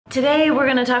Today we're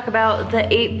gonna talk about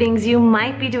the 8 things you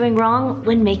might be doing wrong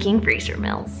when making freezer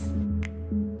meals.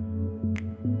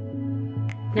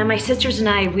 Now my sisters and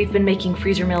I, we've been making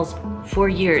freezer meals for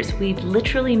years. We've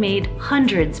literally made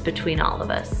hundreds between all of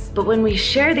us. But when we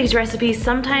share these recipes,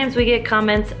 sometimes we get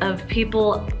comments of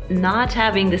people not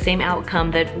having the same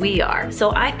outcome that we are.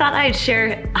 So I thought I'd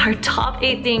share our top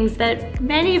 8 things that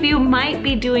many of you might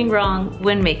be doing wrong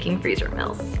when making freezer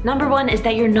meals. Number 1 is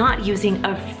that you're not using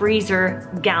a freezer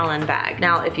gallon bag.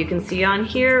 Now, if you can see on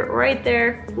here, right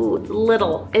there, ooh, it's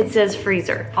little, it says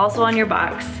freezer. Also on your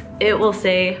box, it will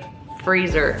say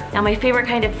freezer. Now my favorite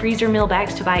kind of freezer meal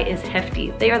bags to buy is hefty.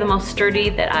 They are the most sturdy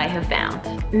that I have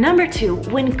found. Number 2,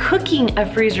 when cooking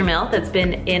a freezer meal that's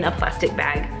been in a plastic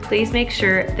bag, please make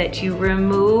sure that you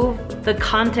remove the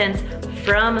contents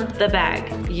from the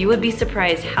bag. You would be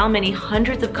surprised how many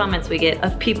hundreds of comments we get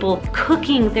of people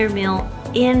cooking their meal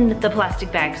in the plastic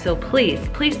bag. So please,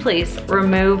 please, please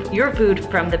remove your food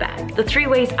from the bag. The 3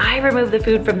 ways I remove the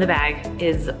food from the bag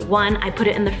is 1, I put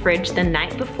it in the fridge the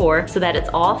night before so that it's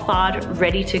all thawed,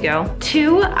 ready to go.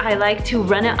 2, I like to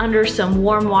run it under some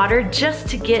warm water just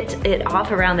to get it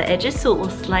off around the edges so it will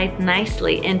slide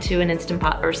nicely into an Instant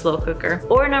Pot or slow cooker.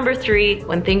 Or number 3,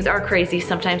 when things are crazy,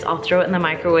 sometimes I'll throw it in the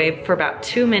microwave for about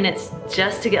 2 minutes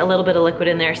just to get a little bit of liquid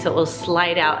in there so it will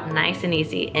slide out nice and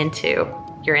easy into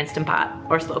your Instant Pot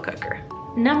or slow cooker.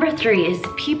 Number 3 is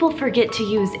people forget to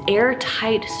use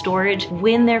airtight storage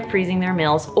when they're freezing their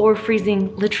meals or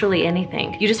freezing literally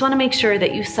anything. You just wanna make sure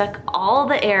that you suck all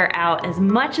the air out as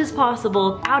much as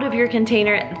possible out of your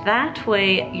container. That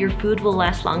way your food will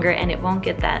last longer and it won't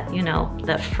get that, you know,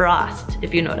 that frost,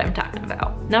 if you know what I'm talking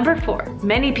about. Number 4,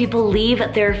 many people leave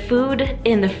their food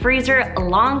in the freezer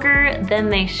longer than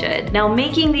they should. Now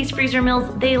making these freezer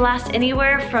meals, they last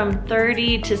anywhere from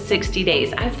 30 to 60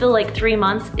 days. I feel like 3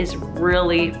 months is really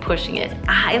pushing it.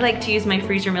 I like to use my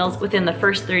freezer meals within the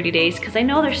first 30 days because I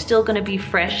know they're still gonna be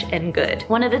fresh and good.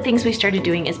 One of the things we started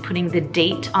doing is putting the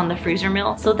date on the freezer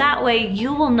meal, so that way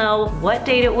you will know what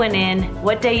date it went in,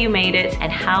 what day you made it,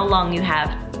 and how long you have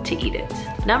to eat it.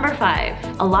 Number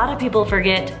 5, a lot of people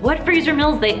forget what freezer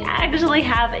meals they actually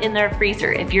have in their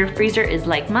freezer. If your freezer is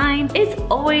like mine, it's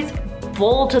always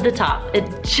full to the top.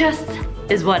 It just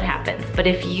is what happens. But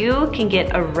if you can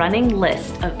get a running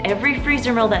list of every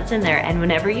freezer meal that's in there, and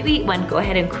whenever you eat one, go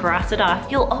ahead and cross it off,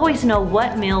 you'll always know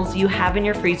what meals you have in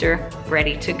your freezer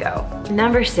ready to go.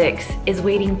 Number 6 is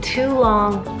waiting too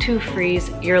long to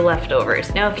freeze your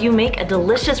leftovers. Now, if you make a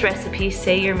delicious recipe,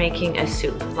 say you're making a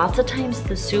soup, lots of times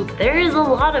the soup, there is a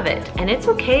lot of it, and it's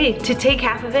okay to take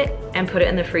half of it and put it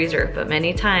in the freezer, but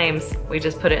many times we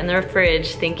just put it in the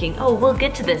fridge thinking, oh, we'll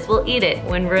get to this, we'll eat it,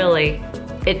 when really,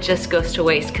 it just goes to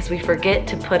waste because we forget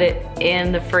to put it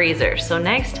in the freezer. So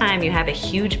next time you have a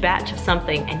huge batch of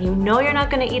something and you know you're not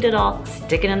gonna eat it all,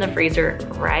 stick it in the freezer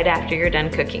right after you're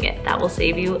done cooking it. That will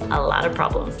save you a lot of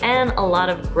problems and a lot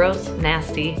of gross,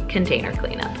 nasty container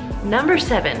cleanup. Number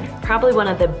 7, probably one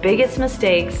of the biggest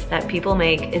mistakes that people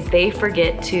make is they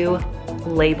forget to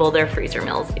label their freezer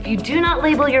meals. If you do not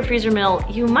label your freezer meal,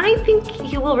 you might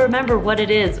think you will remember what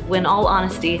it is when, all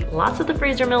honesty, lots of the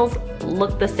freezer meals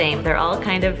look the same. They're all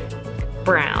kind of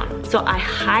brown. So I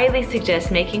highly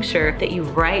suggest making sure that you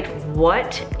write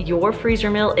what your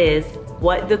freezer meal is,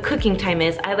 what the cooking time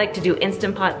is. I like to do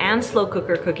Instant Pot and slow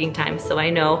cooker cooking time so I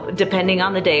know, depending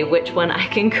on the day, which one I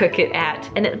can cook it at.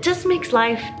 And it just makes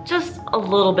life just a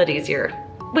little bit easier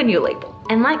when you label.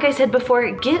 And like I said before,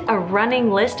 get a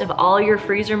running list of all your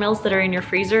freezer meals that are in your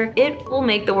freezer. It will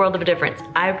make the world of a difference,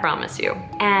 I promise you.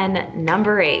 And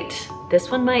number 8, this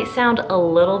one might sound a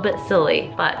little bit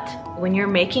silly, but when you're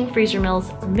making freezer meals,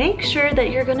 make sure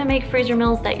that you're gonna make freezer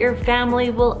meals that your family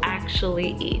will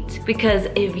actually eat. Because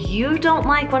if you don't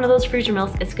like one of those freezer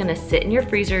meals, it's gonna sit in your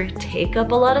freezer, take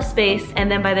up a lot of space, and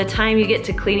then by the time you get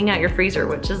to cleaning out your freezer,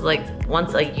 which is like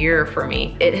once a year for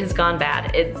me, it has gone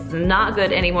bad. It's not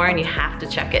good anymore and you have to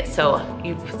check it. So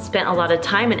you've spent a lot of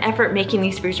time and effort making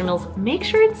these freezer meals. Make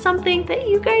sure it's something that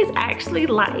you guys actually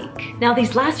like. Now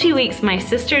these last few weeks, my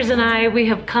sisters and I, we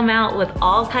have come out with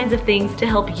all kinds of things to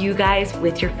help you guys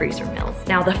with your freezer meals.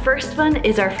 Now the first one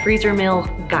is our freezer meal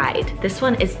guide. This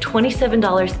one is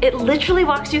 $27. It literally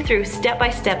walks you through step by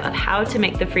step of how to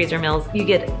make the freezer meals. You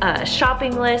get a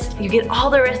shopping list, you get all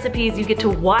the recipes, you get to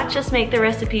watch us make the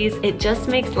recipes. It just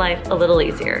makes life a little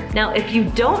easier. Now if you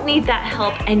don't need that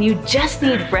help and you just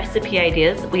need recipe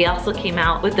ideas, we also came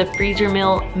out with the freezer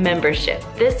meal membership.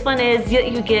 This one is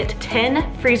you get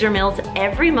 10 freezer meals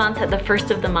every month at the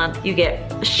first of the month. You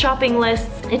get shopping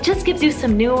lists. It just gives you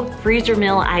some new freezer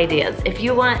meal ideas. If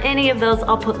you want any of those,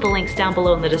 I'll put the links down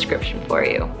below in the description for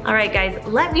you. All right, guys,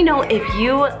 let me know if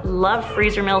you love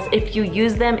freezer meals, if you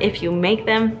use them, if you make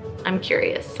them. I'm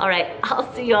curious. All right,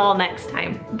 I'll see you all next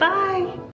time. Bye.